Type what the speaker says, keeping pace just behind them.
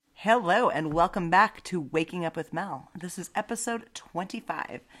Hello and welcome back to Waking Up with Mel. This is episode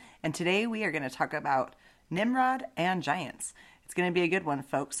 25, and today we are going to talk about Nimrod and giants. It's going to be a good one,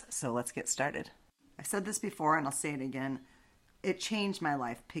 folks, so let's get started. I've said this before and I'll say it again. It changed my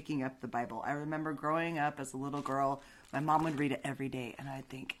life picking up the Bible. I remember growing up as a little girl, my mom would read it every day, and I'd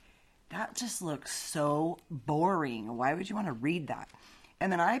think, that just looks so boring. Why would you want to read that?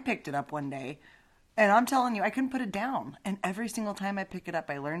 And then I picked it up one day, and I'm telling you, I couldn't put it down. And every single time I pick it up,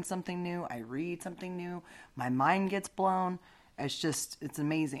 I learn something new. I read something new. My mind gets blown. It's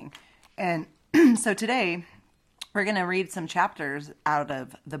amazing. And so today, we're going to read some chapters out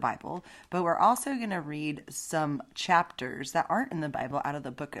of the Bible, but we're also going to read some chapters that aren't in the Bible out of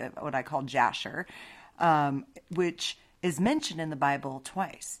the book of what I call Jasher, which is mentioned in the Bible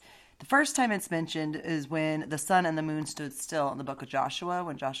twice. The first time it's mentioned is when the sun and the moon stood still in the book of Joshua,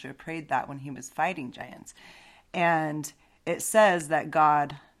 when Joshua prayed that when he was fighting giants. And it says that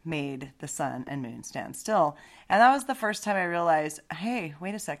God made the sun and moon stand still. And that was the first time I realized, hey,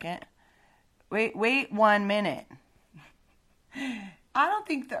 wait a second. Wait 1 minute. I don't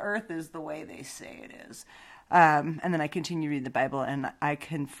think the earth is the way they say it is. And then I continue reading the Bible, and I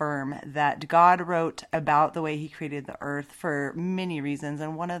confirm that God wrote about the way he created the earth for many reasons,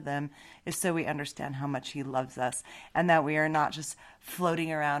 and one of them is so we understand how much he loves us, and that we are not just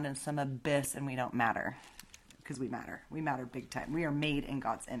floating around in some abyss and we don't matter, because we matter. We matter big time. We are made in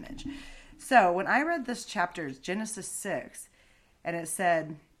God's image. So when I read this chapter, it's Genesis 6, and it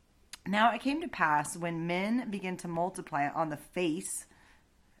said, "Now it came to pass when men began to multiply on the face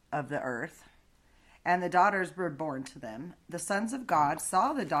of the earth, and the daughters were born to them. The sons of God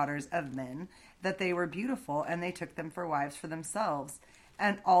saw the daughters of men, that they were beautiful, and they took them for wives for themselves,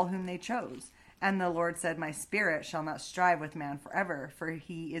 and all whom they chose. And the Lord said, My spirit shall not strive with man forever, for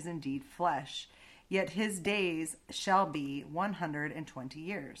he is indeed flesh. Yet his days shall be 120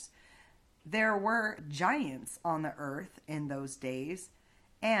 years. There were giants on the earth in those days,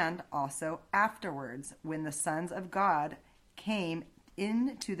 and also afterwards, when the sons of God came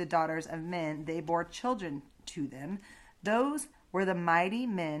into the daughters of men, they bore children to them. Those were the mighty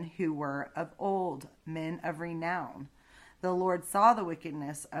men who were of old, men of renown. The Lord saw the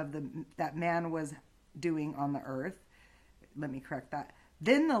wickedness of that man was doing on the earth." Let me correct that.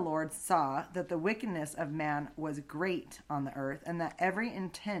 "Then the Lord saw that the wickedness of man was great on the earth, and that every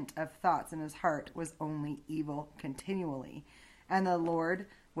intent of thoughts in his heart was only evil continually. And the Lord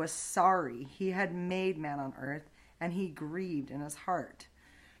was sorry he had made man on earth, and he grieved in his heart.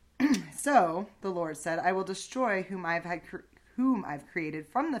 So the Lord said, I will destroy whom I've created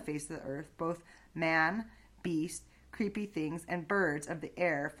from the face of the earth, both man, beast, creepy things, and birds of the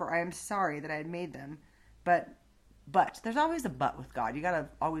air, for I am sorry that I had made them." But there's always a but with God. You gotta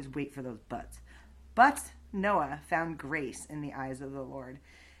always wait for those buts. "But Noah found grace in the eyes of the Lord."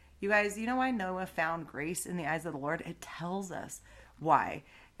 You guys, you know why Noah found grace in the eyes of the Lord? It tells us why.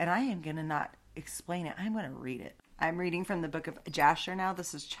 And I am going to not explain it. I'm going to read it. I'm reading from the book of Jasher now.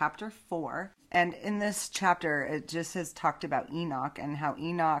 This is chapter 4. And in this chapter, it just has talked about Enoch and how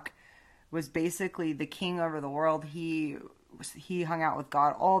Enoch was basically the king over the world. He hung out with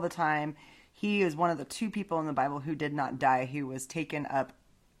God all the time. He is one of the 2 people in the Bible who did not die. He was taken up.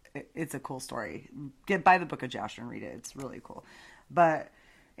 It's a cool story. Get by the book of Jasher and read it. It's really cool. But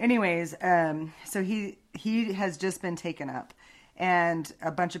anyways, so he has just been taken up. And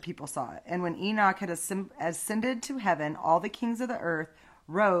a bunch of people saw it. And when Enoch had ascended to heaven, all the kings of the earth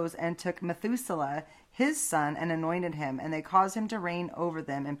rose and took Methuselah, his son, and anointed him. And they caused him to reign over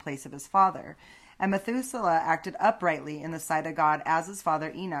them in place of his father. And Methuselah acted uprightly in the sight of God, as his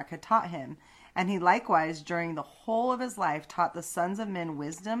father Enoch had taught him. And he likewise, during the whole of his life, taught the sons of men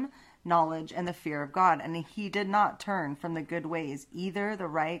wisdom, knowledge, and the fear of God. And he did not turn from the good ways, either the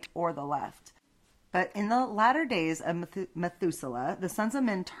right or the left. But in the latter days of Methuselah, the sons of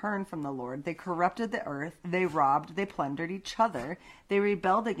men turned from the Lord. They corrupted the earth. They robbed. They plundered each other. They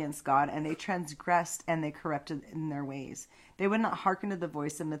rebelled against God, and they transgressed, and they corrupted in their ways. They would not hearken to the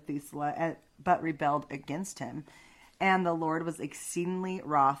voice of Methuselah, but rebelled against him. And the Lord was exceedingly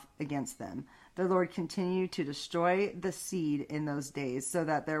wroth against them. The Lord continued to destroy the seed in those days, so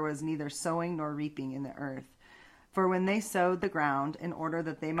that there was neither sowing nor reaping in the earth. For when they sowed the ground in order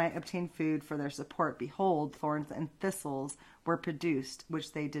that they might obtain food for their support, behold, thorns and thistles were produced,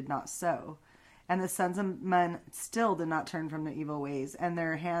 which they did not sow. And the sons of men still did not turn from their evil ways, and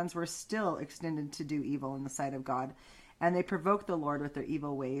their hands were still extended to do evil in the sight of God. And they provoked the Lord with their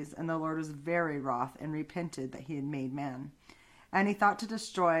evil ways, and the Lord was very wroth and repented that he had made man. And he thought to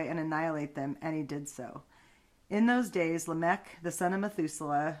destroy and annihilate them, and he did so. In those days, Lamech, the son of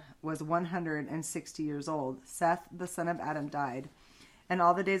Methuselah, was 160 years old. Seth, the son of Adam, died. And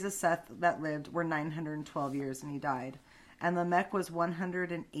all the days of Seth that lived were 912 years, and he died. And Lamech was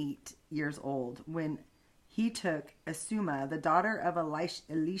 108 years old when he took Asuma, the daughter of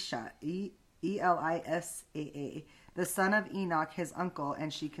Elisha, Elisaa, the son of Enoch, his uncle,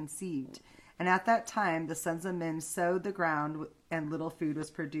 and she conceived. And at that time the sons of men sowed the ground, and little food was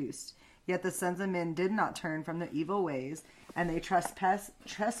produced. Yet the sons of men did not turn from their evil ways, and they trespassed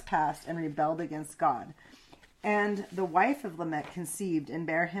and rebelled against God. And the wife of Lamech conceived and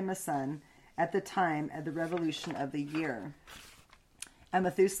bare him a son at the time of the revolution of the year. And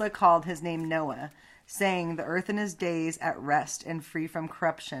Methuselah called his name Noah, saying, the earth in his days at rest and free from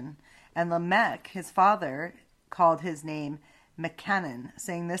corruption. And Lamech, his father, called his name Mechanan,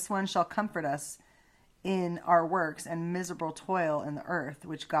 saying, this one shall comfort us in our works and miserable toil in the earth,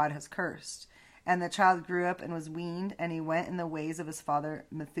 which God has cursed. And the child grew up and was weaned, and he went in the ways of his father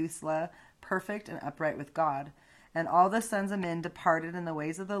Methuselah, perfect and upright with God. And all the sons of men departed in the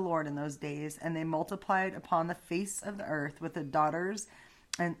ways of the Lord in those days, and they multiplied upon the face of the earth with the daughters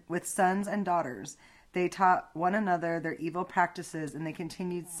and with sons and daughters. They taught one another their evil practices, and they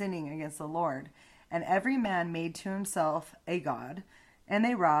continued sinning against the Lord. And every man made to himself a god, and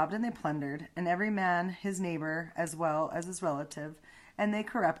they robbed and they plundered, and every man his neighbor as well as his relative, and they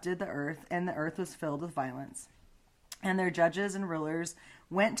corrupted the earth, and the earth was filled with violence. And their judges and rulers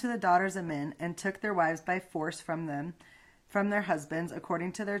went to the daughters of men, and took their wives by force from them, from their husbands,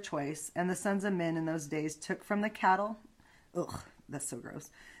 according to their choice. And the sons of men in those days took from the cattle, that's so gross,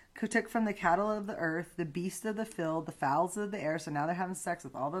 took from the cattle of the earth, the beasts of the field, the fowls of the air. So now they're having sex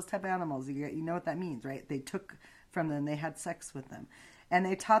with all those type of animals. You know what that means, right? They took from them, they had sex with them. And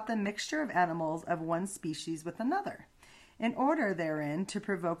they taught the mixture of animals of one species with another, in order therein to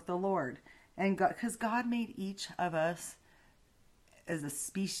provoke the Lord. And God, because God made each of us as a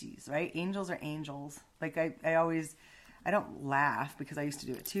species, right? Angels are angels. Like I don't laugh because I used to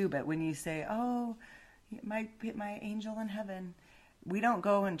do it too, but when you say, oh, my angel in heaven, we don't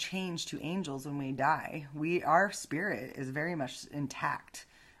go and change to angels when we die. Our spirit is very much intact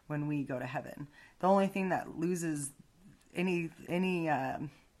when we go to heaven. The only thing that loses any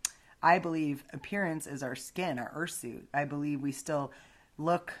I believe appearance is our skin, our earth suit. I believe we still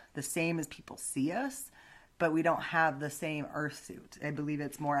look the same as people see us, but we don't have the same earth suit. I believe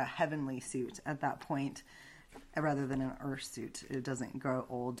it's more a heavenly suit at that point rather than an earth suit. It doesn't grow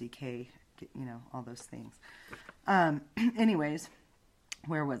old, decay, all those things. Anyways,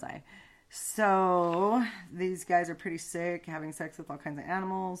 where was I? So these guys are pretty sick, having sex with all kinds of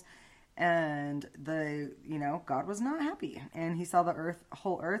animals. And God was not happy. And he saw the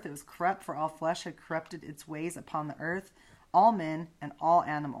whole earth, it was corrupt, for all flesh had corrupted its ways upon the earth, all men and all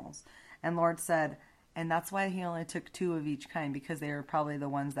animals. And Lord said, and that's why he only took 2 of each kind, because they were probably the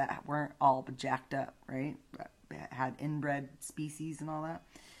ones that weren't all jacked up, right? Had inbred species and all that.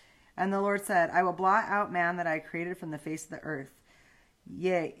 And the Lord said, I will blot out man that I created from the face of the earth.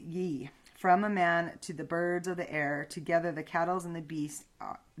 Ye, from a man to the birds of the air, together the cattle and the beasts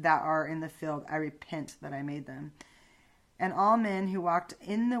that are in the field, I repent that I made them. And all men who walked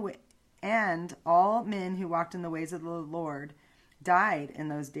in the ways of the Lord died in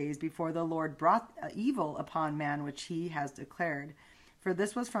those days before the Lord brought evil upon man, which he has declared. For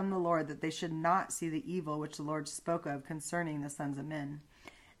this was from the Lord, that they should not see the evil which the Lord spoke of concerning the sons of men.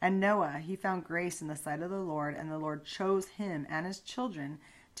 And Noah, he found grace in the sight of the Lord, and the Lord chose him and his children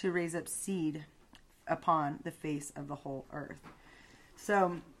to raise up seed upon the face of the whole earth.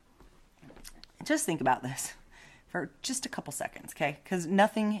 So just think about this for just a couple seconds, okay? Because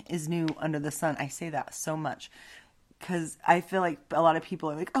nothing is new under the sun. I say that so much because I feel like a lot of people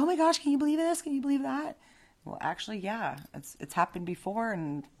are like, oh my gosh, can you believe this? Can you believe that? Well, actually, yeah, it's happened before,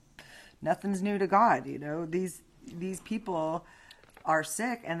 and nothing's new to God. These people are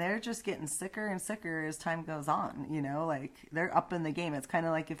sick, and they're just getting sicker and sicker as time goes on. Like they're up in the game. It's kind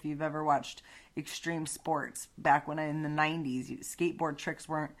of like if you've ever watched extreme sports back when in the 90s, skateboard tricks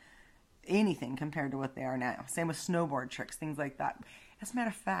weren't anything compared to what they are now. Same with snowboard tricks, things like that. As a matter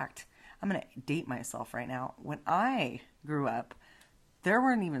of fact, I'm going to date myself right now. When I grew up, there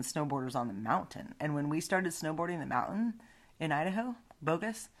weren't even snowboarders on the mountain. And when we started snowboarding the mountain in Idaho,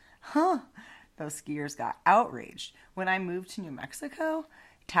 bogus, those skiers got outraged. When I moved to New Mexico,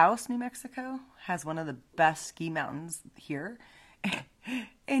 Taos, New Mexico, has one of the best ski mountains here.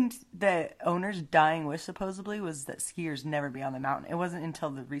 And the owner's dying wish, supposedly, was that skiers never be on the mountain. It wasn't until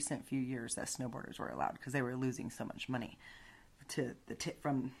the recent few years that snowboarders were allowed, because they were losing so much money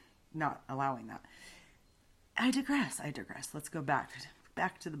from not allowing that. I digress. Let's go back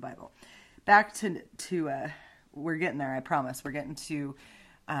to the Bible. Back to we're getting there, I promise. We're getting to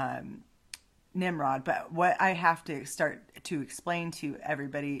Nimrod, but what I have to start to explain to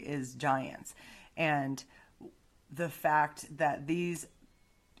everybody is giants. And the fact that these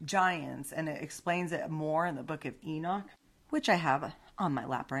giants, and it explains it more in the book of Enoch, which I have on my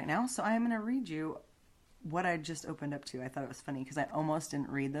lap right now. So I'm going to read you what I just opened up to. I thought it was funny because I almost didn't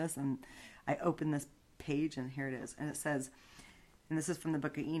read this, and I opened this page, and here it is. And it says, and this is from the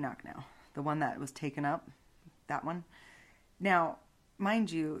book of Enoch now, the one that was taken up, that one. Now,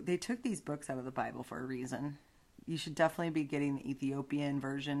 mind you, they took these books out of the Bible for a reason. You should definitely be getting the Ethiopian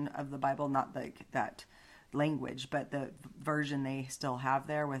version of the Bible, not like that language, but the version they still have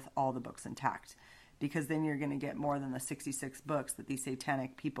there with all the books intact, because then you're going to get more than the 66 books that these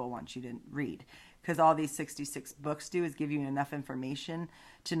satanic people want you to read, because all these 66 books do is give you enough information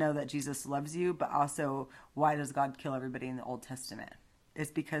to know that Jesus loves you, but also, why does God kill everybody in the Old Testament?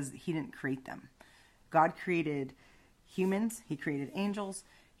 It's because he didn't create them. God created humans, he created angels,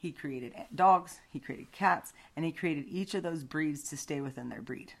 he created dogs, he created cats, and he created each of those breeds to stay within their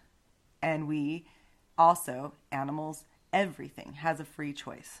breed. And we also, animals, everything has a free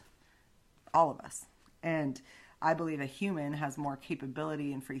choice. All of us. And I believe a human has more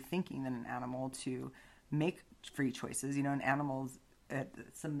capability and free thinking than an animal to make free choices. You know, an animal's at the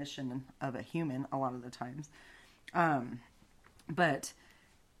submission of a human a lot of the times. But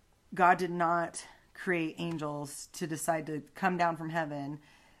God did not create angels to decide to come down from heaven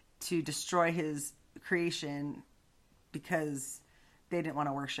to destroy his creation because they didn't want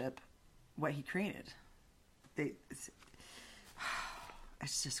to worship what he created.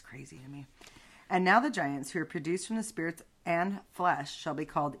 It's just crazy to me. And now the giants who are produced from the spirits and flesh shall be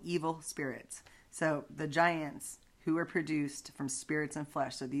called evil spirits. So the giants who are produced from spirits and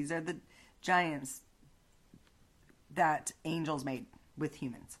flesh. So these are the giants that angels made with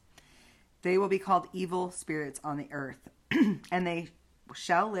humans. They will be called evil spirits on the earth, and they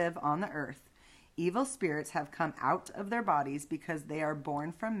shall live on the earth. Evil spirits have come out of their bodies because they are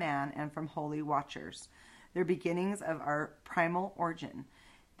born from man and from holy watchers. Their beginnings of our primal origin.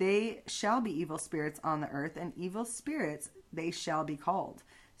 They shall be evil spirits on the earth, and evil spirits they shall be called,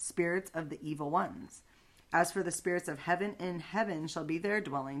 spirits of the evil ones. As for the spirits of heaven, in heaven shall be their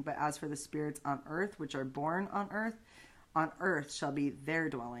dwelling, but as for the spirits on earth, which are born on earth shall be their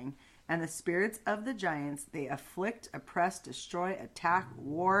dwelling. And the spirits of the giants, they afflict, oppress, destroy, attack,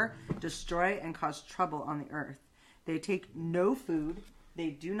 war, destroy, and cause trouble on the earth. They take no food, they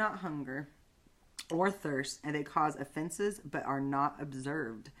do not hunger or thirst, and they cause offenses, but are not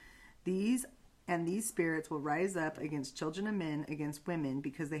observed. These spirits will rise up against children of men, against women,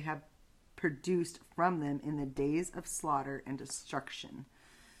 because they have produced from them in the days of slaughter and destruction.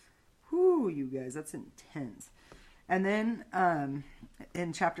 Whew, you guys, that's intense. And then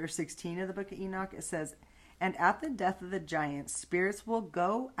in chapter 16 of the book of Enoch, it says, and at the death of the giants, spirits will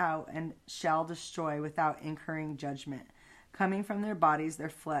go out and shall destroy without incurring judgment. Coming from their bodies, their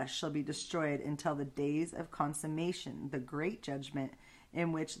flesh shall be destroyed until the days of consummation, the great judgment,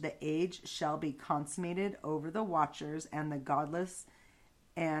 in which the age shall be consummated over the watchers and the godless,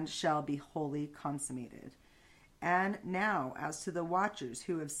 and shall be wholly consummated. And now, as to the watchers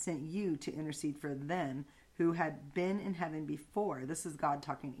who have sent you to intercede for them, who had been in heaven before, this is God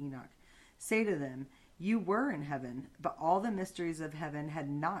talking to Enoch, say to them, you were in heaven, but all the mysteries of heaven had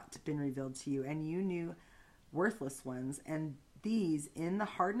not been revealed to you, and you knew worthless ones, and these, in the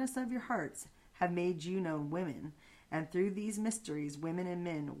hardness of your hearts, have made you known women, and through these mysteries women and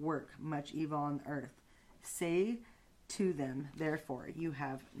men work much evil on earth. Say to them, therefore, you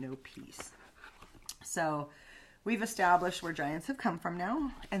have no peace. So we've established where giants have come from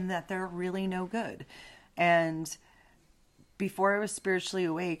now, and that they're really no good. And before I was spiritually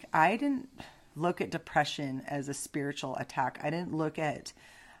awake, I didn't look at depression as a spiritual attack. I didn't look at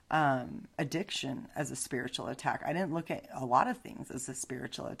addiction as a spiritual attack. I didn't look at a lot of things as a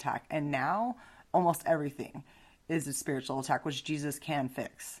spiritual attack. And now almost everything is a spiritual attack, which Jesus can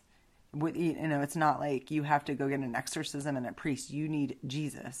fix. It's not like you have to go get an exorcism and a priest. You need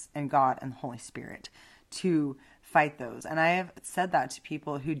Jesus and God and the Holy Spirit to fight those. And I have said that to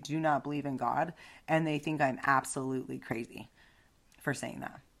people who do not believe in God, and they think I'm absolutely crazy for saying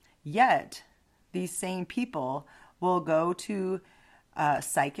that. Yet these same people will go to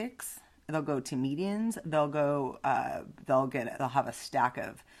psychics, they'll go to mediums, they'll have a stack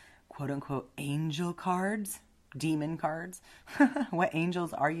of quote unquote angel cards, demon cards. What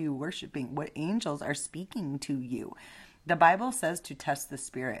angels are you worshiping? What angels are speaking to you? The Bible says to test the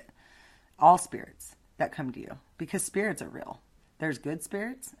spirit, all spirits that come to you, because spirits are real. There's good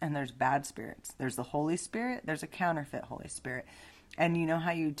spirits and there's bad spirits. There's the Holy Spirit, there's a counterfeit Holy Spirit. And you know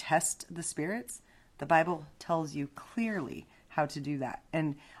how you test the spirits? The Bible tells you clearly how to do that.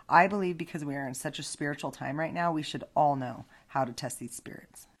 And I believe because we are in such a spiritual time right now, we should all know how to test these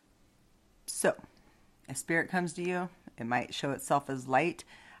spirits. So, a spirit comes to you, it might show itself as light.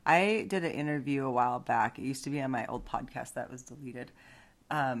 I did an interview a while back. It used to be on my old podcast that was deleted.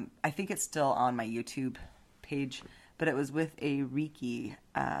 I think it's still on my YouTube page, but it was with a Reiki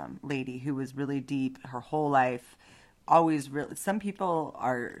lady who was really deep her whole life. Always really, some people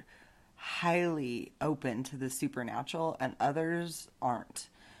are highly open to the supernatural and others aren't.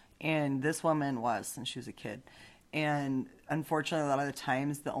 And this woman was since she was a kid. And unfortunately, a lot of the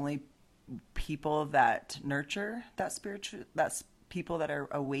times, the only people that nurture that that's people that are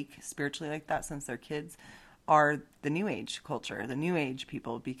awake spiritually like that since they're kids, are the New Age culture, the New Age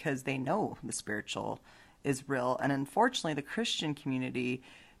people, because they know the spiritual is real. And unfortunately, the Christian community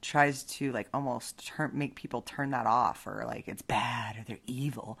tries to like almost make people turn that off, or like it's bad or they're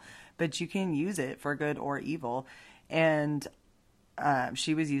evil. But you can use it for good or evil. And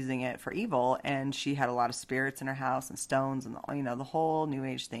she was using it for evil, and she had a lot of spirits in her house and stones and, you know, the whole New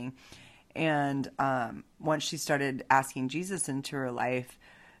Age thing. And once she started asking Jesus into her life,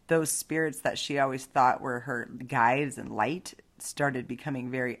 those spirits that she always thought were her guides and light started becoming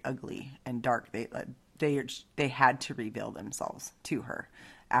very ugly and dark. They had to reveal themselves to her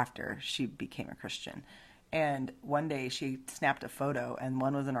after she became a Christian. And one day she snapped a photo, and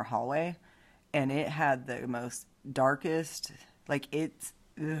one was in her hallway, and it had the most darkest, like it's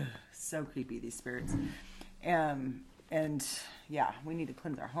so creepy, these spirits. And yeah, we need to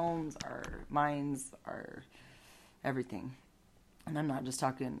cleanse our homes, our minds, our everything. And I'm not just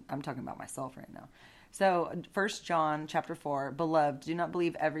talking, I'm talking about myself right now. So 1 John chapter 4, Beloved, do not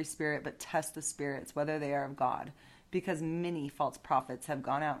believe every spirit, but test the spirits, whether they are of God, because many false prophets have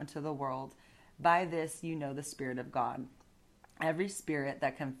gone out into the world. By this you know the Spirit of God. Every spirit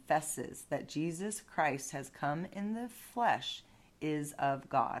that confesses that Jesus Christ has come in the flesh is of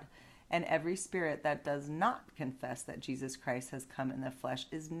God. And every spirit that does not confess that Jesus Christ has come in the flesh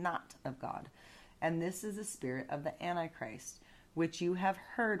is not of God. And this is the spirit of the Antichrist, which you have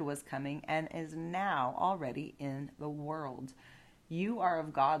heard was coming and is now already in the world. You are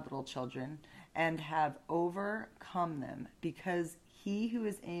of God, little children, and have overcome them, because he who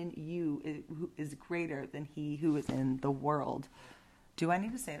is in you is greater than he who is in the world. Do I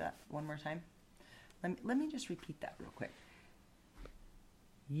need to say that one more time? Let me just repeat that real quick.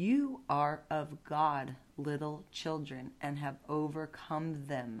 You are of God, little children, and have overcome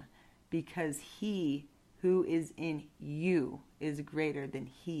them, because he who is in you is greater than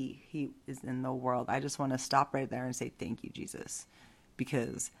he is in the world. I just want to stop right there and say thank you, Jesus,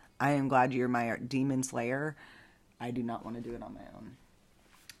 because I am glad you're my demon slayer. I do not want to do it on my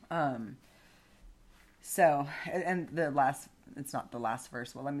own. So, and the last, it's not the last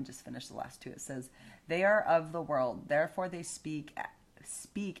verse. Well, let me just finish the last two. It says, they are of the world, therefore they speak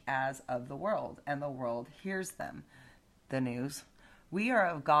as of the world, and the world hears them. The news. We are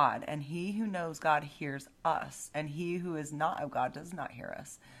of God, and he who knows God hears us, and he who is not of God does not hear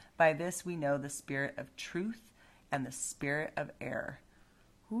us. By this we know the spirit of truth and the spirit of error.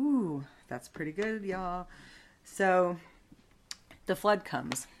 Ooh, that's pretty good, y'all. So, the flood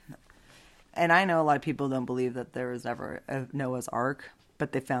comes. And I know a lot of people don't believe that there was ever a Noah's Ark,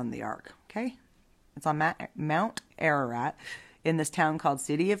 but they found the Ark, okay? It's on Mount Ararat in this town called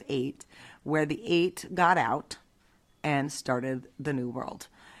City of Eight, where the eight got out and started the new world.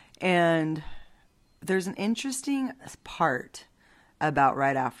 And there's an interesting part about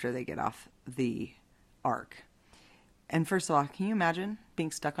right after they get off the Ark. And first of all, can you imagine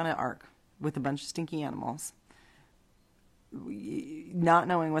being stuck on an Ark with a bunch of stinky animals, not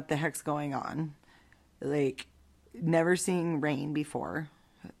knowing what the heck's going on, like never seeing rain before,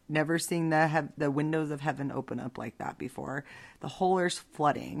 never seeing the windows of heaven open up like that before, the whole earth's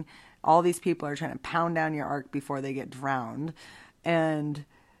flooding, all these people are trying to pound down your ark before they get drowned, and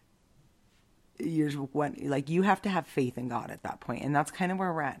you have to have faith in God at that point, and that's kind of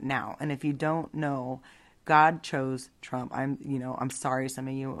where we're at now. And if you don't know, God chose Trump. I'm sorry some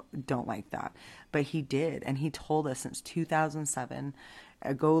of you don't like that, but he did, and he told us since 2007.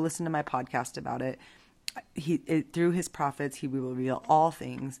 Go listen to my podcast about it. Through his prophets, he will reveal all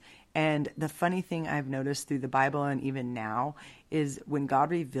things. And the funny thing I've noticed through the Bible and even now is when God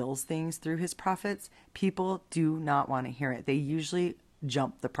reveals things through his prophets, people do not want to hear it. They usually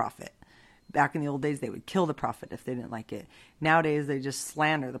jump the prophet. Back in the old days, they would kill the prophet if they didn't like it. Nowadays, they just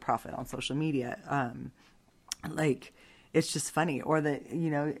slander the prophet on social media. It's just funny. Or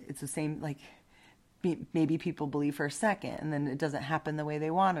it's the same, maybe people believe for a second and then it doesn't happen the way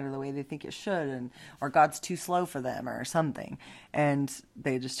they want it or the way they think it should, or God's too slow for them or something, and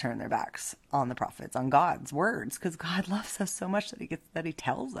they just turn their backs on the prophets, on God's words, because God loves us so much that he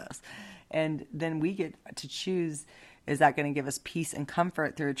tells us. And then we get to choose, is that going to give us peace and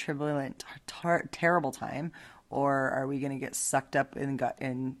comfort through a turbulent, terrible time, or are we going to get sucked up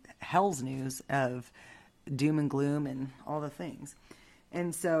in hell's news of doom and gloom and all the things?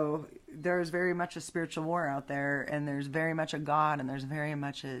 And so there's very much a spiritual war out there, and there's very much a God, and there's very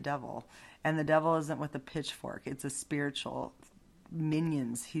much a devil. And the devil isn't with a pitchfork. It's a spiritual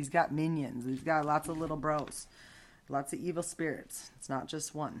minions. He's got minions. He's got lots of little bros, lots of evil spirits. It's not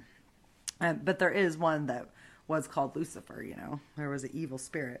just one. But there is one that was called Lucifer, There was an evil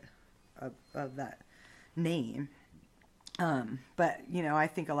spirit of that name. But, I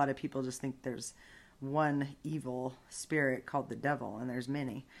think a lot of people just think there's one evil spirit called the devil, and there's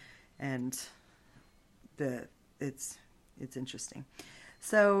many, and it's interesting.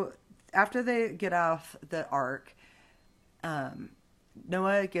 So after they get off the ark,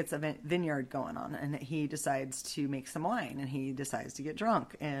 Noah gets a vineyard going on, and he decides to make some wine, and he decides to get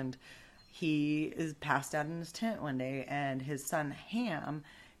drunk, and he is passed out in his tent one day, and his son Ham,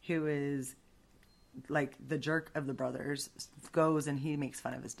 who is like the jerk of the brothers, goes and he makes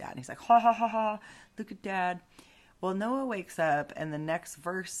fun of his dad. And he's like, ha ha ha ha, look at dad. Well, Noah wakes up, and the next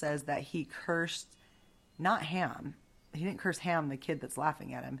verse says that he cursed not Ham. He didn't curse Ham, the kid that's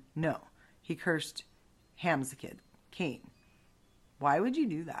laughing at him. No, he cursed Ham's the kid, Cain. Why would you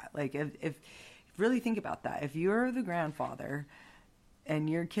do that? Like, if really think about that. If you're the grandfather and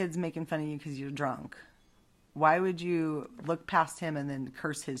your kid's making fun of you because you're drunk, why would you look past him and then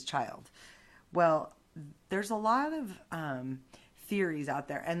curse his child? Well, there's a lot of theories out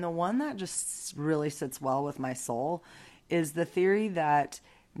there, and the one that just really sits well with my soul is the theory that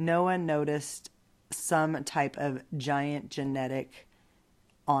Noah noticed some type of giant genetic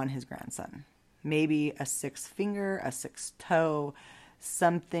on his grandson. Maybe a sixth finger, a sixth toe,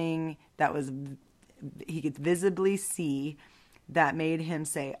 something that he could visibly see that made him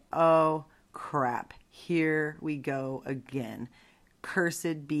say, oh crap, here we go again.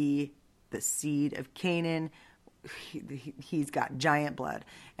 Cursed be the seed of Canaan. He's got giant blood.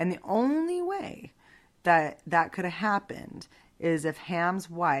 And the only way that could have happened is if Ham's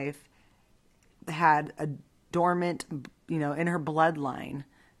wife had a dormant, in her bloodline,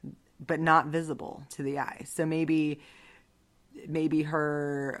 but not visible to the eye. So maybe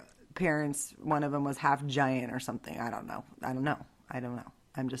her parents, one of them was half giant or something. I don't know.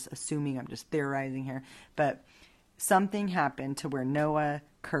 I'm just assuming, I'm just theorizing here. But something happened to where Noah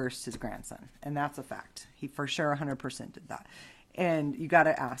cursed his grandson. And that's a fact. He for sure 100% did that. And you got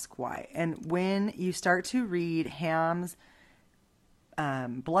to ask why. And when you start to read Ham's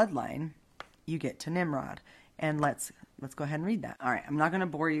bloodline, you get to Nimrod. And let's go ahead and read that. All right, I'm not going to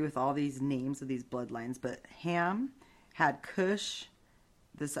bore you with all these names of these bloodlines, but Ham had Cush,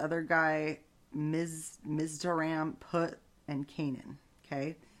 this other guy, Mizraim, Put, and Canaan.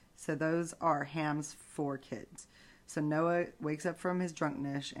 Okay, so those are Ham's 4 kids. So Noah wakes up from his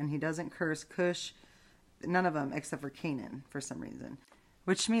drunkenness, and he doesn't curse Cush, none of them except for Canaan for some reason,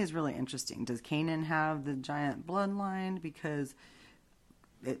 which to me is really interesting. Does Canaan have the giant bloodline? Because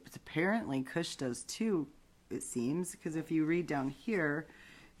it's apparently Cush does too, it seems, because if you read down here,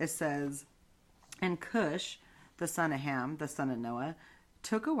 it says, and Cush, the son of Ham, the son of Noah,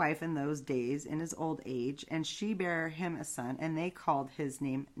 took a wife in those days in his old age, and she bare him a son, and they called his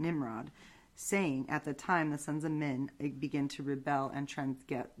name Nimrod, saying, at the time the sons of men began to rebel and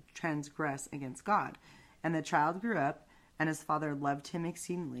transgress against God. And the child grew up, and his father loved him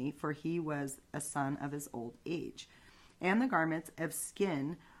exceedingly, for he was a son of his old age. And the garments of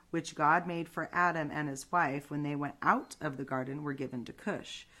skin which God made for Adam and his wife when they went out of the garden were given to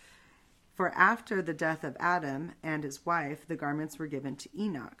Cush. For after the death of Adam and his wife, the garments were given to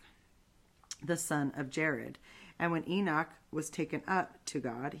Enoch, the son of Jared. And when Enoch was taken up to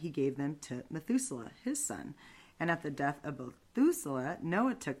God, he gave them to Methuselah, his son. And at the death of Methuselah,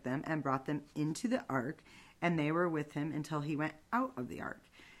 Noah took them and brought them into the ark, and they were with him until he went out of the ark.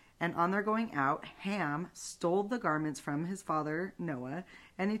 And on their going out, Ham stole the garments from his father Noah,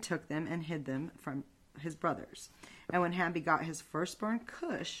 and he took them and hid them from his brothers. And when Ham begot his firstborn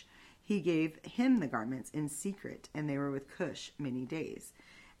Cush, he gave him the garments in secret, and they were with Cush many days.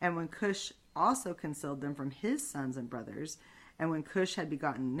 And when Cush also concealed them from his sons and brothers, and when Cush had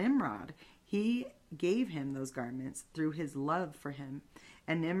begotten Nimrod, he gave him those garments through his love for him.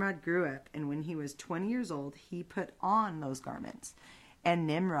 And Nimrod grew up, and when he was 20 years old, he put on those garments. And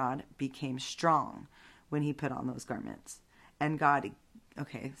Nimrod became strong when he put on those garments. And God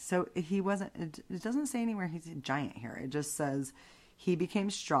Okay, so he wasn't, it doesn't say anywhere he's a giant here. It just says he became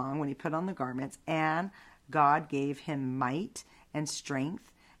strong when he put on the garments, and God gave him might and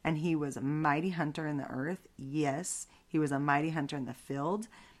strength, and he was a mighty hunter in the earth. Yes, he was a mighty hunter in the field,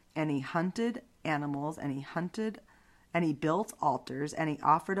 and he hunted animals, and he built altars, and he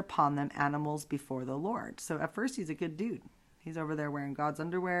offered upon them animals before the Lord. So at first he's a good dude. He's over there wearing God's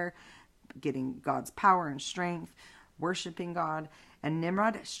underwear, getting God's power and strength, worshiping God. And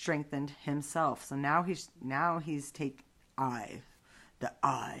Nimrod strengthened himself. So now he's take I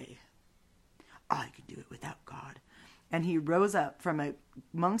can do it without God. And he rose up from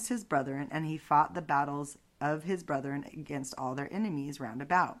amongst his brethren, and he fought the battles of his brethren against all their enemies round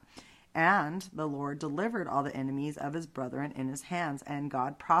about. And the Lord delivered all the enemies of his brethren in his hands, and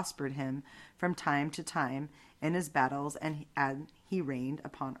God prospered him from time to time in his battles, and he reigned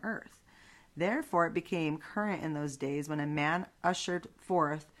upon earth. Therefore it became current in those days, when a man ushered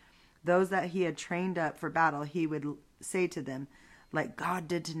forth those that he had trained up for battle, he would say to them, like God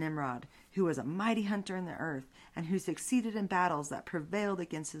did to Nimrod, who was a mighty hunter in the earth, and who succeeded in battles that prevailed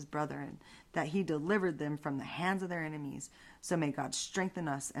against his brethren, that he delivered them from the hands of their enemies. So may God strengthen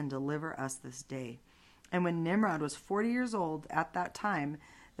us and deliver us this day. And when Nimrod was 40 years old at that time,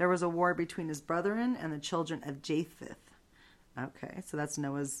 there was a war between his brethren and the children of Japheth. Okay, so that's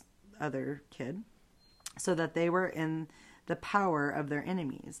Noah's other kid. So that they were in the power of their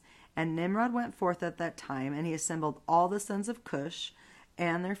enemies. And Nimrod went forth at that time, and he assembled all the sons of Cush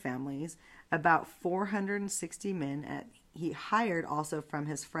and their families, about 460 men. And he hired also from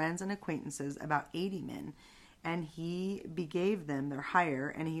his friends and acquaintances about 80 men. And he begave them their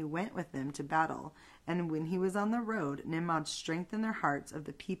hire, and he went with them to battle. And when he was on the road, Nimrod strengthened their hearts of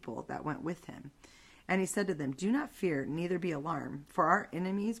the people that went with him. And he said to them, do not fear, neither be alarmed, for our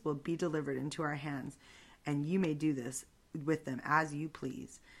enemies will be delivered into our hands, and you may do this with them as you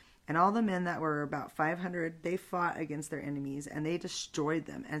please. And all the men that were about 500, they fought against their enemies, and they destroyed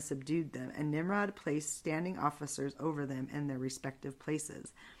them and subdued them. And Nimrod placed standing officers over them in their respective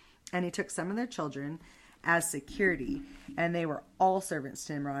places. And he took some of their children as security, and they were all servants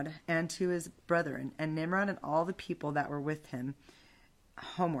to Nimrod and to his brethren, and Nimrod and all the people that were with him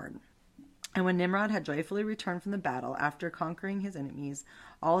homeward. And when Nimrod had joyfully returned from the battle, after conquering his enemies,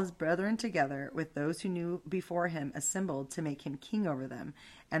 all his brethren together with those who knew before him assembled to make him king over them.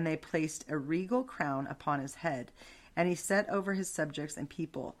 And they placed a regal crown upon his head. And he set over his subjects and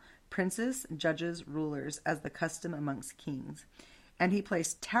people, princes, judges, rulers, as the custom amongst kings. And he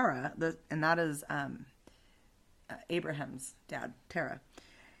placed Terah, and that is Abraham's dad, Terah.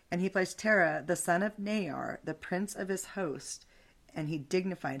 And he placed Terah, the son of Nahor, the prince of his host, and he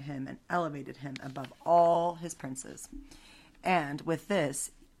dignified him and elevated him above all his princes. And with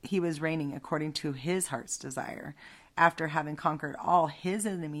this, he was reigning according to his heart's desire. After having conquered all his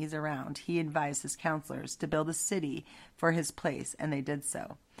enemies around, he advised his counselors to build a city for his place, and they did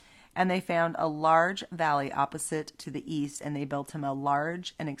so. And they found a large valley opposite to the east, and they built him a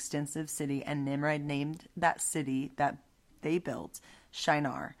large and extensive city, and Nimrod named that city that they built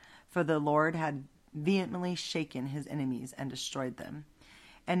Shinar, for the Lord had vehemently shaken his enemies and destroyed them.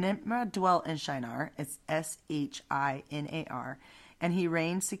 And Nimrod dwelt in Shinar, it's Shinar, and he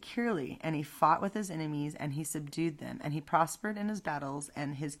reigned securely, and he fought with his enemies, and he subdued them, and he prospered in his battles,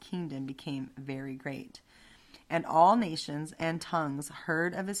 and his kingdom became very great. And all nations and tongues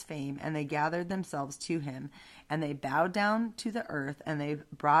heard of his fame, and they gathered themselves to him, and they bowed down to the earth, and they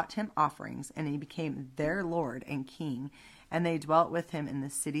brought him offerings, and he became their lord and king, and they dwelt with him in the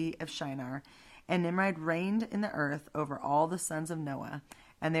city of Shinar. And Nimrod reigned in the earth over all the sons of Noah,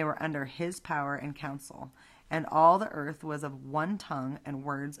 and they were under his power and counsel. And all the earth was of one tongue and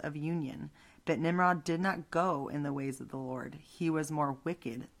words of union. But Nimrod did not go in the ways of the Lord. He was more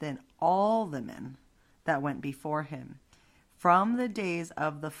wicked than all the men that went before him, from the days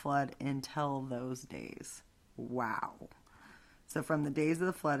of the flood until those days. Wow. So from the days of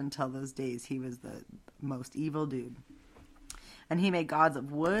the flood until those days, he was the most evil dude. And he made gods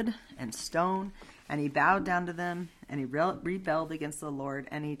of wood and stone, and he bowed down to them, and he rebelled against the Lord,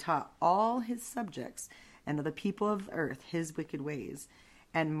 and he taught all his subjects and the people of the earth his wicked ways.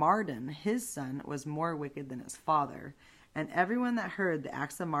 And Mardon, his son, was more wicked than his father. And everyone that heard the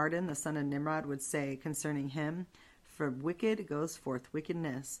acts of Mardon, the son of Nimrod, would say concerning him, from wicked goes forth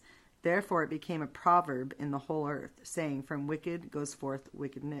wickedness. Therefore it became a proverb in the whole earth, saying, from wicked goes forth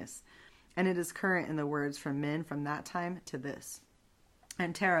wickedness. And it is current in the words from men from that time to this.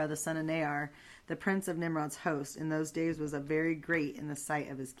 And Terah, the son of Nahor, the prince of Nimrod's host, in those days was a very great in the sight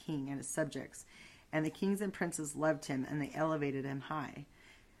of his king and his subjects. And the kings and princes loved him, and they elevated him high.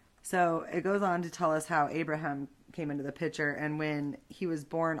 So it goes on to tell us how Abraham came into the picture. And when he was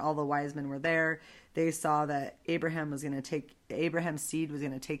born, all the wise men were there. They saw that Abraham's seed was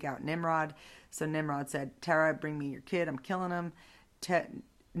going to take out Nimrod. So Nimrod said, Terah, bring me your kid. I'm killing him.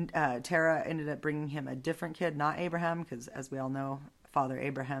 Terah ended up bringing him a different kid, not Abraham, because as we all know, Father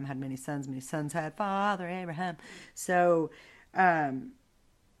Abraham had many sons had Father Abraham. So,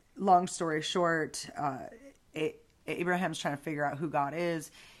 long story short, Abraham's trying to figure out who God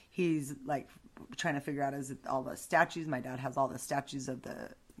is. He's like trying to figure out, is it all the statues? My dad has all the statues of the,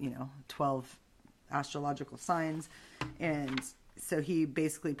 12 astrological signs. And so he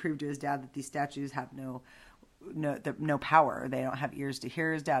basically proved to his dad that these statues have no power. They don't have ears to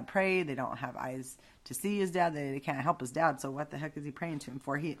hear his dad pray. They don't have eyes to see his dad. They can't help his dad. So what the heck is he praying to him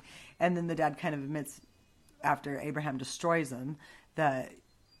for? And then the dad kind of admits, after Abraham destroys them, that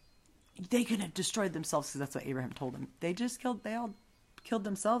they could have destroyed themselves, because that's what Abraham told him. They all killed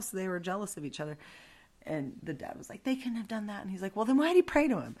themselves, so they were jealous of each other. And the dad was like, they couldn't have done that. And he's like, well, then why did he pray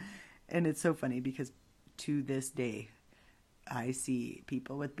to him? And it's so funny, because to this day, I see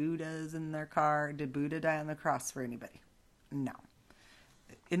people with Buddhas in their car. Did Buddha die on the cross for anybody? No.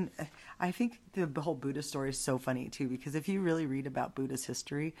 I think the whole Buddha story is so funny too, because if you really read about Buddha's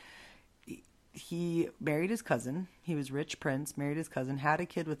history, he married his cousin. He was a rich prince, married his cousin, had a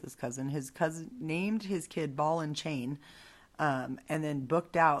kid with his cousin. His cousin named his kid Ball and Chain, and then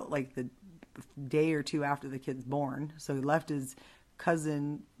booked out like the day or two after the kid's born. So he left his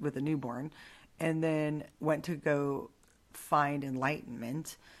cousin with a newborn, and then went to go find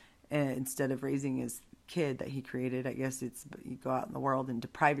enlightenment, instead of raising his kid that he created. I guess it's, you go out in the world and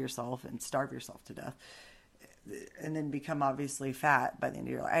deprive yourself and starve yourself to death, and then become obviously fat by the end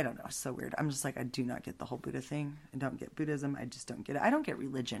of your life. I don't know. It's so weird. I'm just like, I do not get the whole Buddha thing. I don't get Buddhism. I just don't get it. I don't get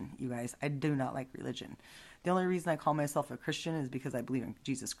religion, you guys. I do not like religion. The only reason I call myself a Christian is because I believe in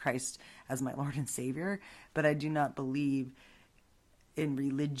Jesus Christ as my Lord and Savior, but I do not believe in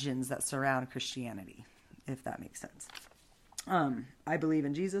religions that surround Christianity, if that makes sense. I believe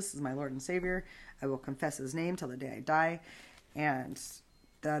in Jesus as my Lord and Savior. I will confess his name till the day I die. And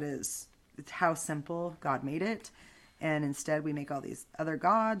that is how simple God made it. And instead we make all these other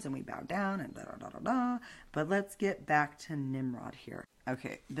gods and we bow down and da da da da da. But let's get back to Nimrod here.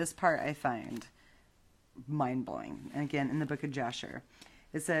 Okay, this part I find mind-blowing. Again, in the book of Jasher,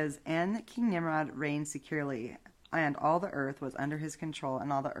 it says, and King Nimrod reigned securely, and all the earth was under his control,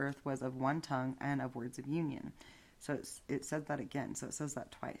 and all the earth was of one tongue and of words of union. So it says that again. So it says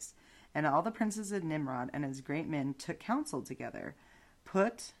that twice. And all the princes of Nimrod and his great men took counsel together.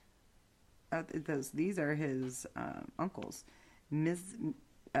 These are his uncles.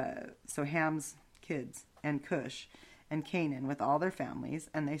 So Ham's kids, and Cush, and Canaan with all their families.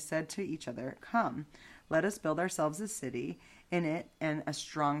 And they said to each other, come, let us build ourselves a city, in it and a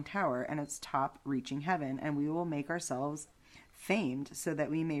strong tower, and its top reaching heaven. And we will make ourselves famed, so that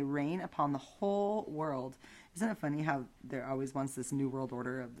we may reign upon the whole world. Isn't it funny how there always wants this new world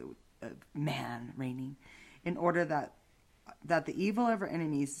order of man reigning, in order that the evil of our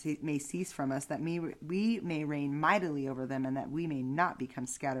enemies may cease from us, that we may reign mightily over them, and that we may not become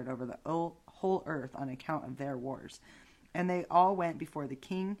scattered over the whole earth on account of their wars. And they all went before the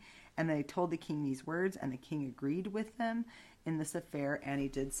king, and they told the king these words, and the king agreed with them in this affair, and he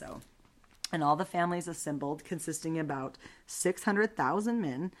did so. And all the families assembled, consisting about 600,000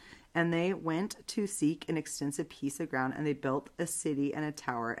 men, and they went to seek an extensive piece of ground, and they built a city and a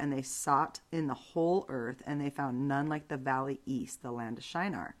tower, and they sought in the whole earth, and they found none like the valley east, the land of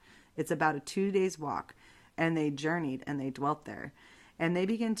Shinar. It's about a 2 days walk, and they journeyed, and they dwelt there. And they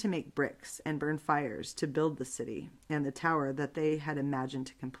began to make bricks and burn fires to build the city and the tower that they had imagined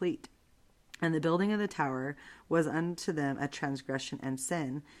to complete. And the building of the tower was unto them a transgression and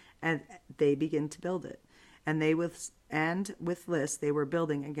sin, and they began to build it. And with this they were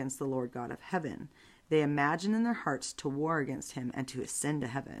building against the Lord God of heaven. They imagined in their hearts to war against him and to ascend to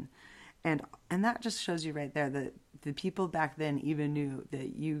heaven. And that just shows you right there that the people back then even knew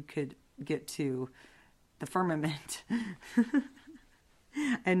that you could get to the firmament,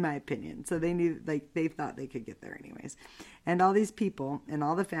 in my opinion. So they knew, they thought they could get there anyways. And all these people and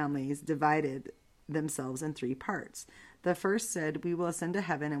all the families divided themselves in 3 parts. The first said, we will ascend to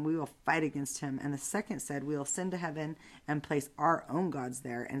heaven and we will fight against him. And the second said, we will ascend to heaven and place our own gods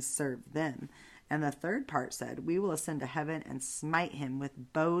there and serve them. And the third part said, we will ascend to heaven and smite him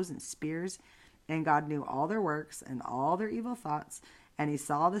with bows and spears. And God knew all their works and all their evil thoughts. And he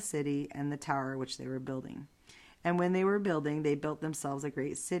saw the city and the tower which they were building. And when they were building, they built themselves a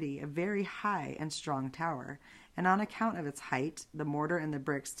great city, a very high and strong tower. And on account of its height, the mortar and the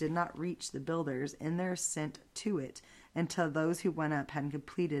bricks did not reach the builders in their ascent to it, until those who went up had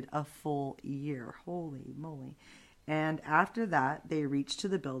completed a full year. Holy moly. And after that they reached to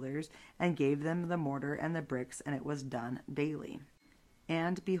the builders and gave them the mortar and the bricks, and it was done daily.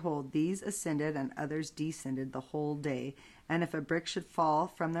 And behold, these ascended and others descended the whole day. And if a brick should fall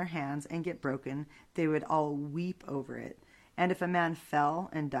from their hands and get broken, they would all weep over it. And if a man fell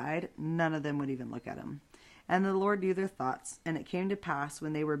and died, none of them would even look at him. And the Lord knew their thoughts. And it came to pass,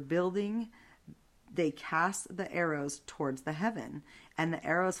 when they were building, they cast the arrows towards the heaven. And the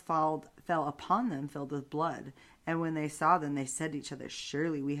arrows fell upon them, filled with blood. And when they saw them, they said to each other,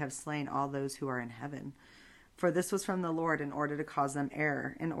 surely we have slain all those who are in heaven. For this was from the Lord, in order to cause them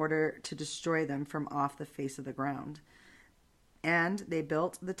error, in order to destroy them from off the face of the ground. And they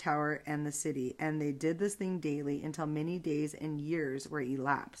built the tower and the city, and they did this thing daily until many days and years were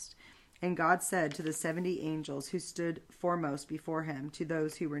elapsed. And God said to the 70 angels who stood foremost before him, to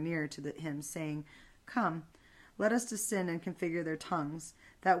those who were near to him, saying, come, let us descend and configure their tongues,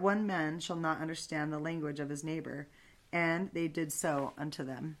 that one man shall not understand the language of his neighbor. And they did so unto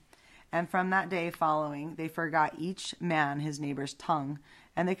them. And from that day following, they forgot each man his neighbor's tongue,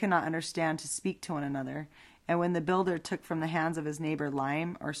 and they could not understand to speak to one another. And when the builder took from the hands of his neighbor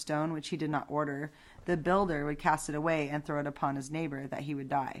lime or stone, which he did not order, the builder would cast it away and throw it upon his neighbor, that he would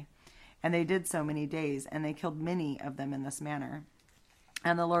die. And they did so many days, and they killed many of them in this manner.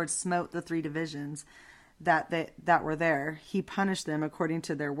 And the Lord smote the 3 divisions that were there. He punished them according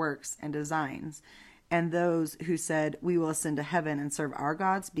to their works and designs. And those who said, we will ascend to heaven and serve our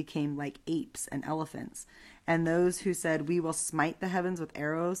gods, became like apes and elephants. And those who said, we will smite the heavens with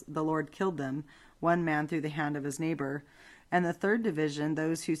arrows, the Lord killed them, one man through the hand of his neighbor. And the 3rd division,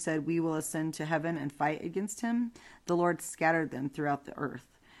 those who said, we will ascend to heaven and fight against him, the Lord scattered them throughout the earth.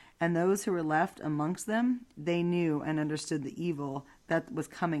 And those who were left amongst them, they knew and understood the evil that was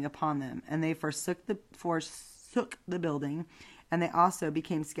coming upon them. And they forsook the building, and they also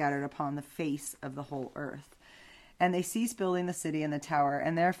became scattered upon the face of the whole earth. And they ceased building the city and the tower,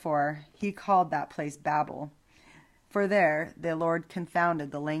 and therefore he called that place Babel. For there the Lord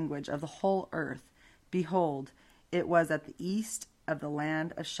confounded the language of the whole earth. Behold, it was at the east of the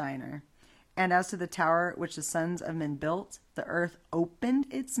land of Shinar. And as to the tower which the sons of men built, the earth opened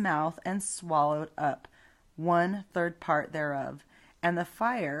its mouth and swallowed up 1/3 part thereof. And the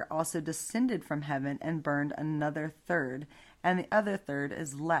fire also descended from heaven and burned another third, and the other third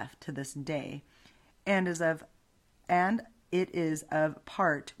is left to this day, and it is of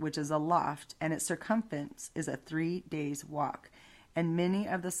part which is aloft, and its circumference is a 3 days' walk. And many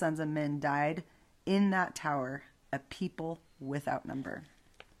of the sons of men died in that tower, a people without number.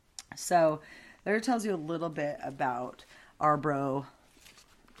 So there it tells you a little bit about our bro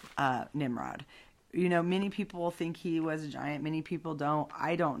Nimrod. You know, many people think he was a giant. Many people don't.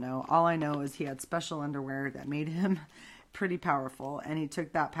 I don't know. All I know is he had special underwear that made him pretty powerful. And he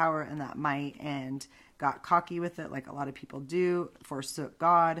took that power and that might and got cocky with it, like a lot of people do, forsook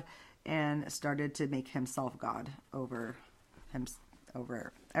God, and started to make himself God over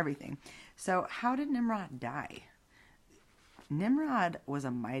everything. So how did Nimrod die? Nimrod was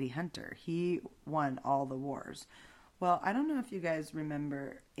a mighty hunter. He won all the wars. Well, I don't know if you guys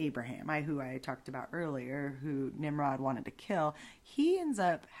remember Abraham, who I talked about earlier, who Nimrod wanted to kill. He ends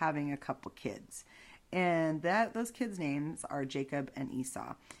up having a couple kids. And those kids' names are Jacob and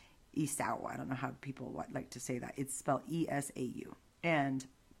Esau. Esau, I don't know how people like to say that. It's spelled Esau. And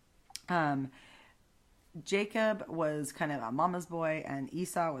Jacob was kind of a mama's boy, and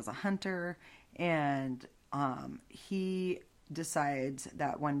Esau was a hunter. And he decides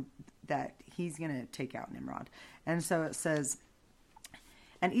that he's going to take out Nimrod. And so it says,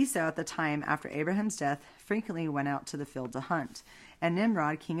 and Esau at the time after Abraham's death frequently went out to the field to hunt. And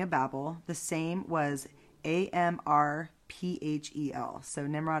Nimrod, king of Babel, the same was Amrphel. So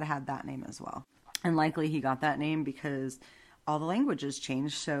Nimrod had that name as well. And likely he got that name because all the languages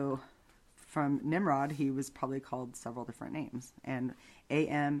changed. So from Nimrod, he was probably called several different names. And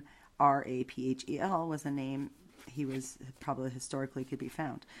Amrphel was a name he was probably historically could be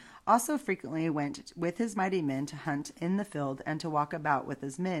found. Also frequently went with his mighty men to hunt in the field and to walk about with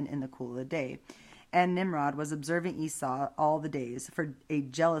his men in the cool of the day. And Nimrod was observing Esau all the days, for a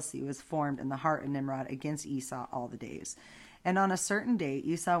jealousy was formed in the heart of Nimrod against Esau all the days. And on a certain day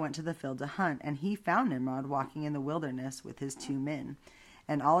Esau went to the field to hunt, and he found Nimrod walking in the wilderness with his 2 men,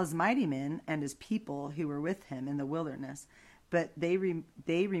 and all his mighty men and his people who were with him in the wilderness. But they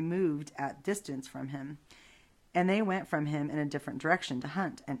removed at distance from him. And they went from him in a different direction to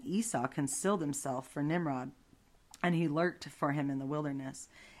hunt. And Esau concealed himself for Nimrod, and he lurked for him in the wilderness.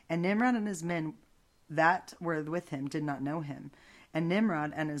 And Nimrod and his men that were with him did not know him. And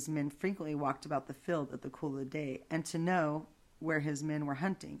Nimrod and his men frequently walked about the field at the cool of the day, and to know where his men were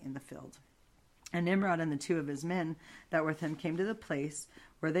hunting in the field. And Nimrod and the two of his men that were with him came to the place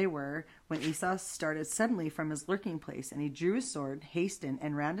where they were when Esau started suddenly from his lurking place, and he drew his sword, hastened,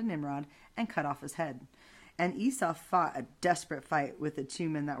 and ran to Nimrod and cut off his head. And Esau fought a desperate fight with the two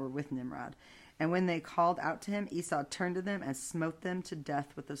men that were with Nimrod. And when they called out to him, Esau turned to them and smote them to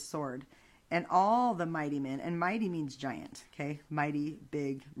death with the sword. And all the mighty men, and mighty means giant, okay? Mighty,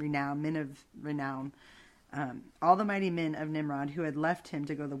 big, renowned, men of renown. All the mighty men of Nimrod who had left him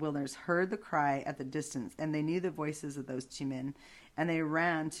to go to the wilderness heard the cry at the distance, and they knew the voices of those two men. And they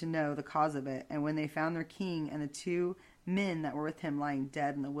ran to know the cause of it. And when they found their king and the two men that were with him lying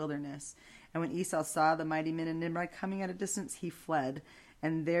dead in the wilderness, and when Esau saw the mighty men of Nimrod coming at a distance, he fled,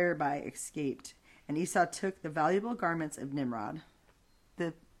 and thereby escaped. And Esau took the valuable garments of Nimrod.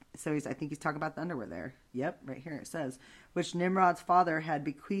 I think he's talking about the underwear there. Yep, right here it says, which Nimrod's father had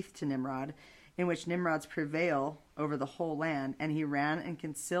bequeathed to Nimrod, in which Nimrod's prevail over the whole land, and he ran and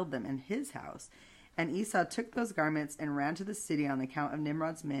concealed them in his house. And Esau took those garments and ran to the city on account of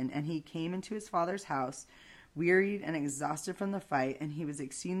Nimrod's men, and he came into his father's house, wearied and exhausted from the fight, and he was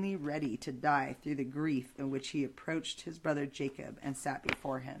exceedingly ready to die through the grief in which he approached his brother Jacob and sat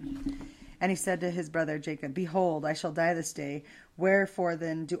before him. And he said to his brother Jacob, behold, I shall die this day. Wherefore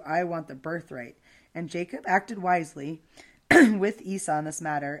then do I want the birthright? And Jacob acted wisely with Esau in this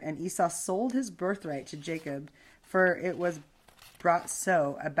matter. And Esau sold his birthright to Jacob, for it was brought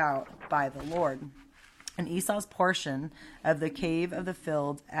so about by the Lord. And Esau's portion of the cave of the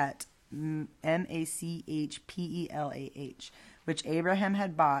field at Machpelah, which Abraham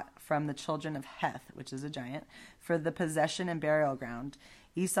had bought from the children of Heth, which is a giant, for the possession and burial ground.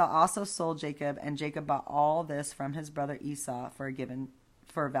 Esau also sold Jacob, and Jacob bought all this from his brother Esau for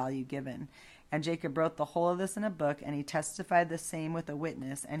a value given. And Jacob wrote the whole of this in a book, and he testified the same with a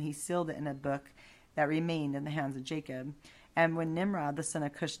witness, and he sealed it in a book that remained in the hands of Jacob. And when Nimrod, the son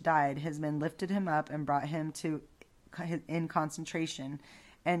of Cush, died, his men lifted him up and brought him in concentration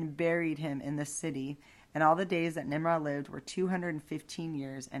and buried him in the city. And all the days that Nimrod lived were 215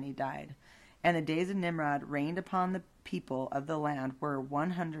 years, and he died. And the days of Nimrod reigned upon the people of the land were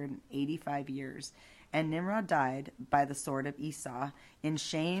 185 years. And Nimrod died by the sword of Esau in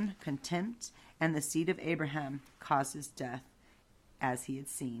shame, contempt, and the seed of Abraham caused his death, as he had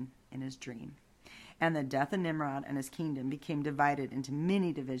seen in his dream. And the death of Nimrod and his kingdom became divided into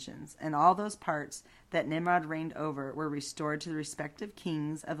many divisions, and all those parts that Nimrod reigned over were restored to the respective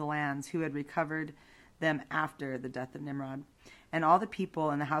kings of the lands who had recovered them after the death of Nimrod. And all the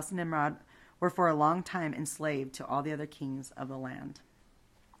people in the house of Nimrod were for a long time enslaved to all the other kings of the land.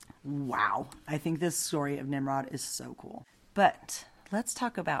 Wow. I think this story of Nimrod is so cool. But let's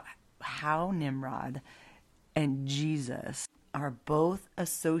talk about how Nimrod and Jesus are both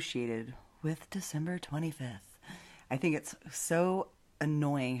associated with December 25th. I think it's so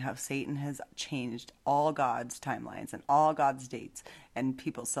annoying how Satan has changed all God's timelines and all God's dates, and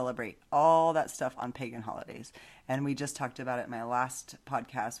people celebrate all that stuff on pagan holidays. And we just talked about it in my last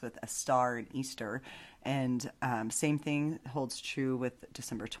podcast with a star and Easter, and same thing holds true with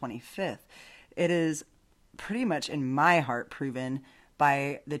December 25th. It is pretty much in my heart proven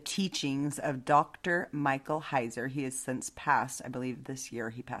by the teachings of Dr. Michael Heiser. He has since passed. I believe this year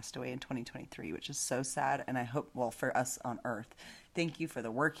he passed away in 2023, which is so sad. And I hope, well, for us on earth, thank you for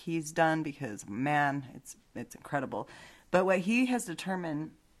the work he's done, because man, it's incredible. But what he has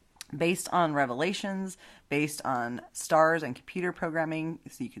determined based on revelations, based on stars and computer programming,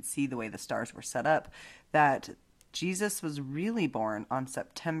 so you could see the way the stars were set up, that Jesus was really born on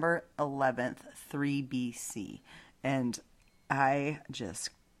September 11th, 3 BC. And I just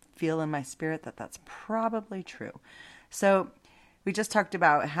feel in my spirit that that's probably true. So we just talked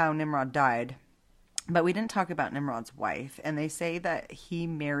about how Nimrod died, but we didn't talk about Nimrod's wife. And they say that he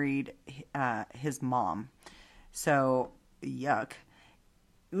married his mom. So, yuck.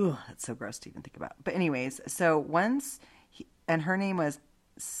 Ooh, that's so gross to even think about. But anyways, so once, and her name was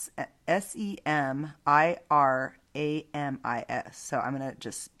Semiramis. So I'm going to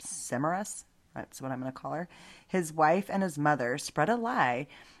just Semiramis. That's what I'm going to call her. His wife and his mother spread a lie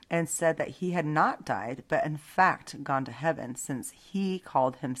and said that he had not died, but in fact gone to heaven, since he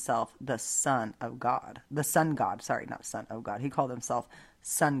called himself the Son of God. The Sun God. Sorry, not Son of God. He called himself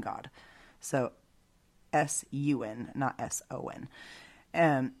Sun God. So S-U-N, not S-O-N.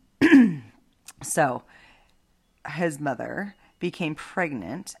 So his mother became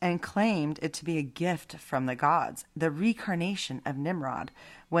pregnant and claimed it to be a gift from the gods, the reincarnation of Nimrod,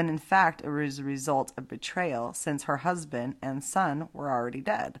 when in fact it was a result of betrayal, since her husband and son were already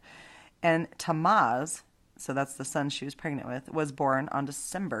dead. And Tammuz, so that's the son she was pregnant with, was born on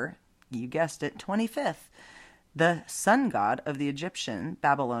December, you guessed it, 25th. the sun god of the Egyptian,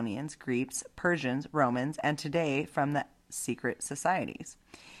 Babylonians, Greeks, Persians, Romans, and today from the secret societies.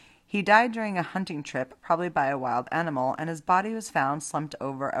 He died during a hunting trip, probably by a wild animal, and his body was found slumped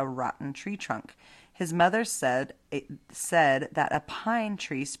over a rotten tree trunk. His mother said that a pine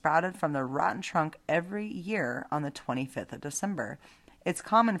tree sprouted from the rotten trunk every year on the 25th of December. It's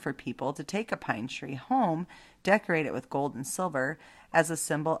common for people to take a pine tree home, decorate it with gold and silver as a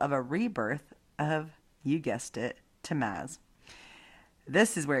symbol of a rebirth of, you guessed it, Tammuz.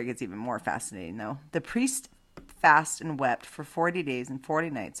 This is where it gets even more fascinating, though. The priest fasted and wept for 40 days and 40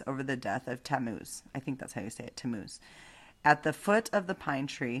 nights over the death of Tammuz. I think that's how you say it, Tammuz. At the foot of the pine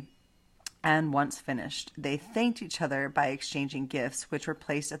tree, and once finished, they thanked each other by exchanging gifts, which were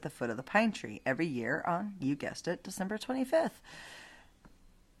placed at the foot of the pine tree every year on, you guessed it, December 25th.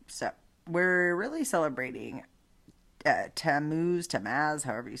 So, we're really celebrating Tammuz,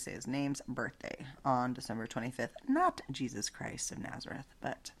 however you say his name's birthday on December 25th. Not Jesus Christ of Nazareth,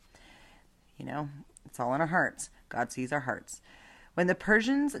 but, you know, it's all in our hearts. God sees our hearts. When the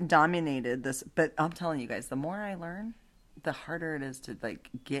Persians dominated this, but I'm telling you guys, the more I learn, the harder it is to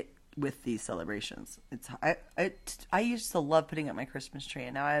get with these celebrations. I used to love putting up my Christmas tree,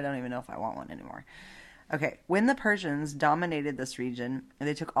 and now I don't even know if I want one anymore. Okay, when the Persians dominated this region,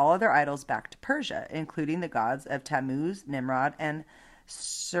 they took all of their idols back to Persia, including the gods of Tammuz, Nimrod, and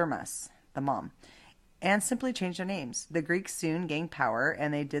Sermas, the mom, and simply changed their names. The Greeks soon gained power,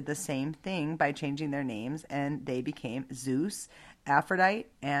 and they did the same thing by changing their names, and they became Zeus, Aphrodite,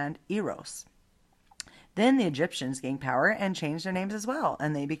 and Eros. Then the Egyptians gained power and changed their names as well,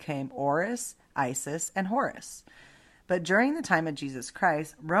 and they became Horus, Isis, and Horus. But during the time of Jesus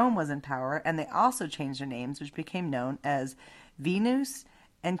Christ, Rome was in power, and they also changed their names, which became known as Venus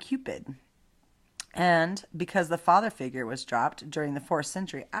and Cupid. And because the father figure was dropped during the 4th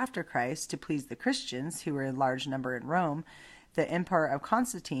century after Christ to please the Christians, who were in large number in Rome, the Emperor of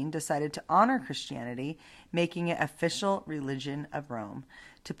Constantine decided to honor Christianity, making it official religion of Rome.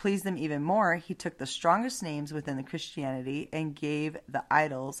 To please them even more, he took the strongest names within the Christianity and gave the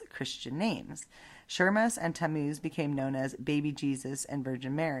idols Christian names. Shermas and Tammuz became known as Baby Jesus and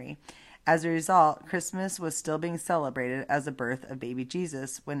Virgin Mary. As a result, Christmas was still being celebrated as the birth of baby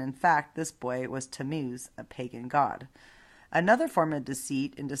Jesus, when in fact this boy was Tammuz, a pagan god. Another form of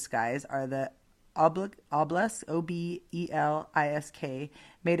deceit in disguise are the obelisk, O-B-E-L-I-S-K,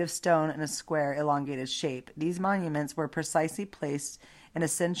 made of stone in a square, elongated shape. These monuments were precisely placed in a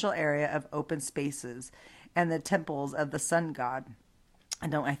central area of open spaces and the temples of the sun god.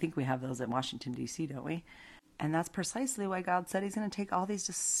 I think we have those in Washington, D.C., don't we? And that's precisely why God said he's going to take all these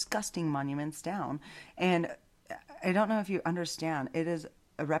disgusting monuments down. And I don't know if you understand, it is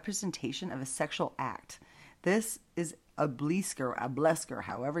a representation of a sexual act. This is a blesker,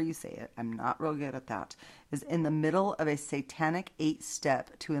 however you say it, I'm not real good at that, is in the middle of a satanic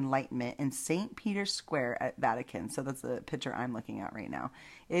 8-step to enlightenment in St. Peter's Square at Vatican. So that's the picture I'm looking at right now.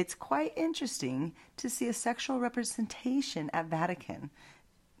 It's quite interesting to see a sexual representation at Vatican.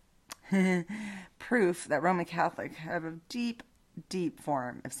 Proof that Roman Catholics have a deep, deep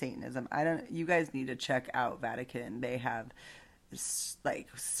form of Satanism. You guys need to check out Vatican. They have like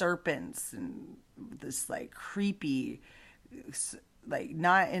serpents and this like creepy, like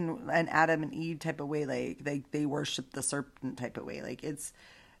not in an Adam and Eve type of way, like they worship the serpent type of way. Like it's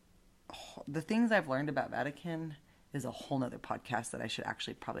the things I've learned about Vatican is a whole nother podcast that I should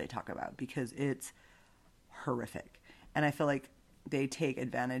actually probably talk about, because it's horrific. And I feel like they take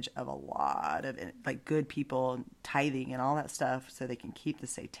advantage of a lot of like good people, tithing and all that stuff, so they can keep the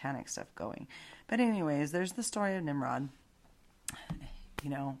satanic stuff going. But anyways, there's the story of Nimrod.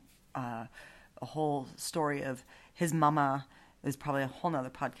 A whole story of his mama is probably a whole nother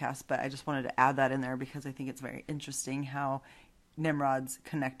podcast, but I just wanted to add that in there because I think it's very interesting how Nimrod's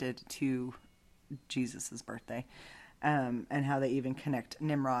connected to Jesus's birthday, and how they even connect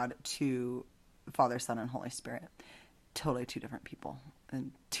Nimrod to Father, Son, and Holy Spirit. Totally two different people,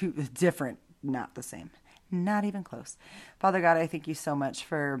 and two different, not the same. Not even close. Father God, I thank you so much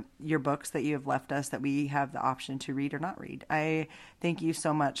for your books that you have left us, that we have the option to read or not read. I thank you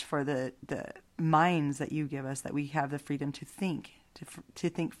so much for the minds that you give us, that we have the freedom to think, to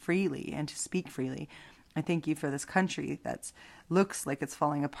think freely and to speak freely. I thank you for this country that looks like it's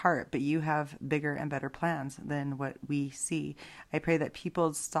falling apart, but you have bigger and better plans than what we see. I pray that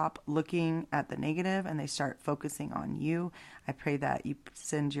people stop looking at the negative and they start focusing on you. I pray that you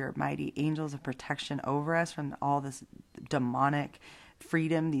send your mighty angels of protection over us from all this demonic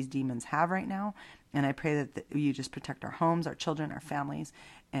freedom these demons have right now. And I pray that you just protect our homes, our children, our families.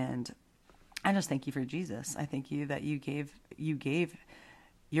 And I just thank you for Jesus. I thank you that you gave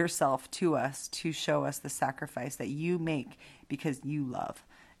yourself to us to show us the sacrifice that you make because you love.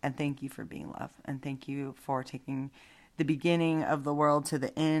 And thank you for being love. And thank you for taking the beginning of the world to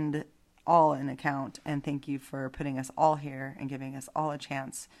the end all in account. And thank you for putting us all here and giving us all a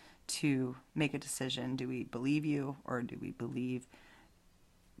chance to make a decision. Do we believe you, or do we believe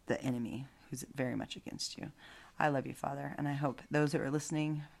the enemy who's very much against you? I love you, Father, and I hope those who are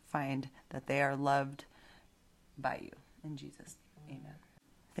listening find that they are loved by you. In Jesus' name, amen.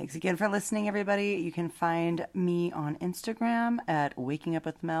 Thanks again for listening, everybody. You can find me on Instagram at Waking Up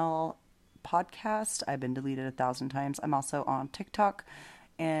with Mel podcast. I've been deleted 1,000 times. I'm also on TikTok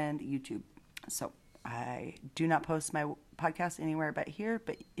and YouTube. So I do not post my podcast anywhere but here.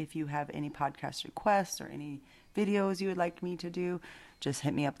 But if you have any podcast requests or any videos you would like me to do, just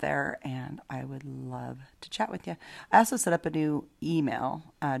hit me up there and I would love to chat with you. I also set up a new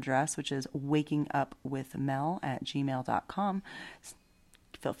email address, which is wakingupwithmel@gmail.com.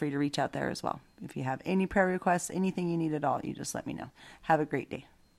 Feel free to reach out there as well. If you have any prayer requests, anything you need at all, you just let me know. Have a great day.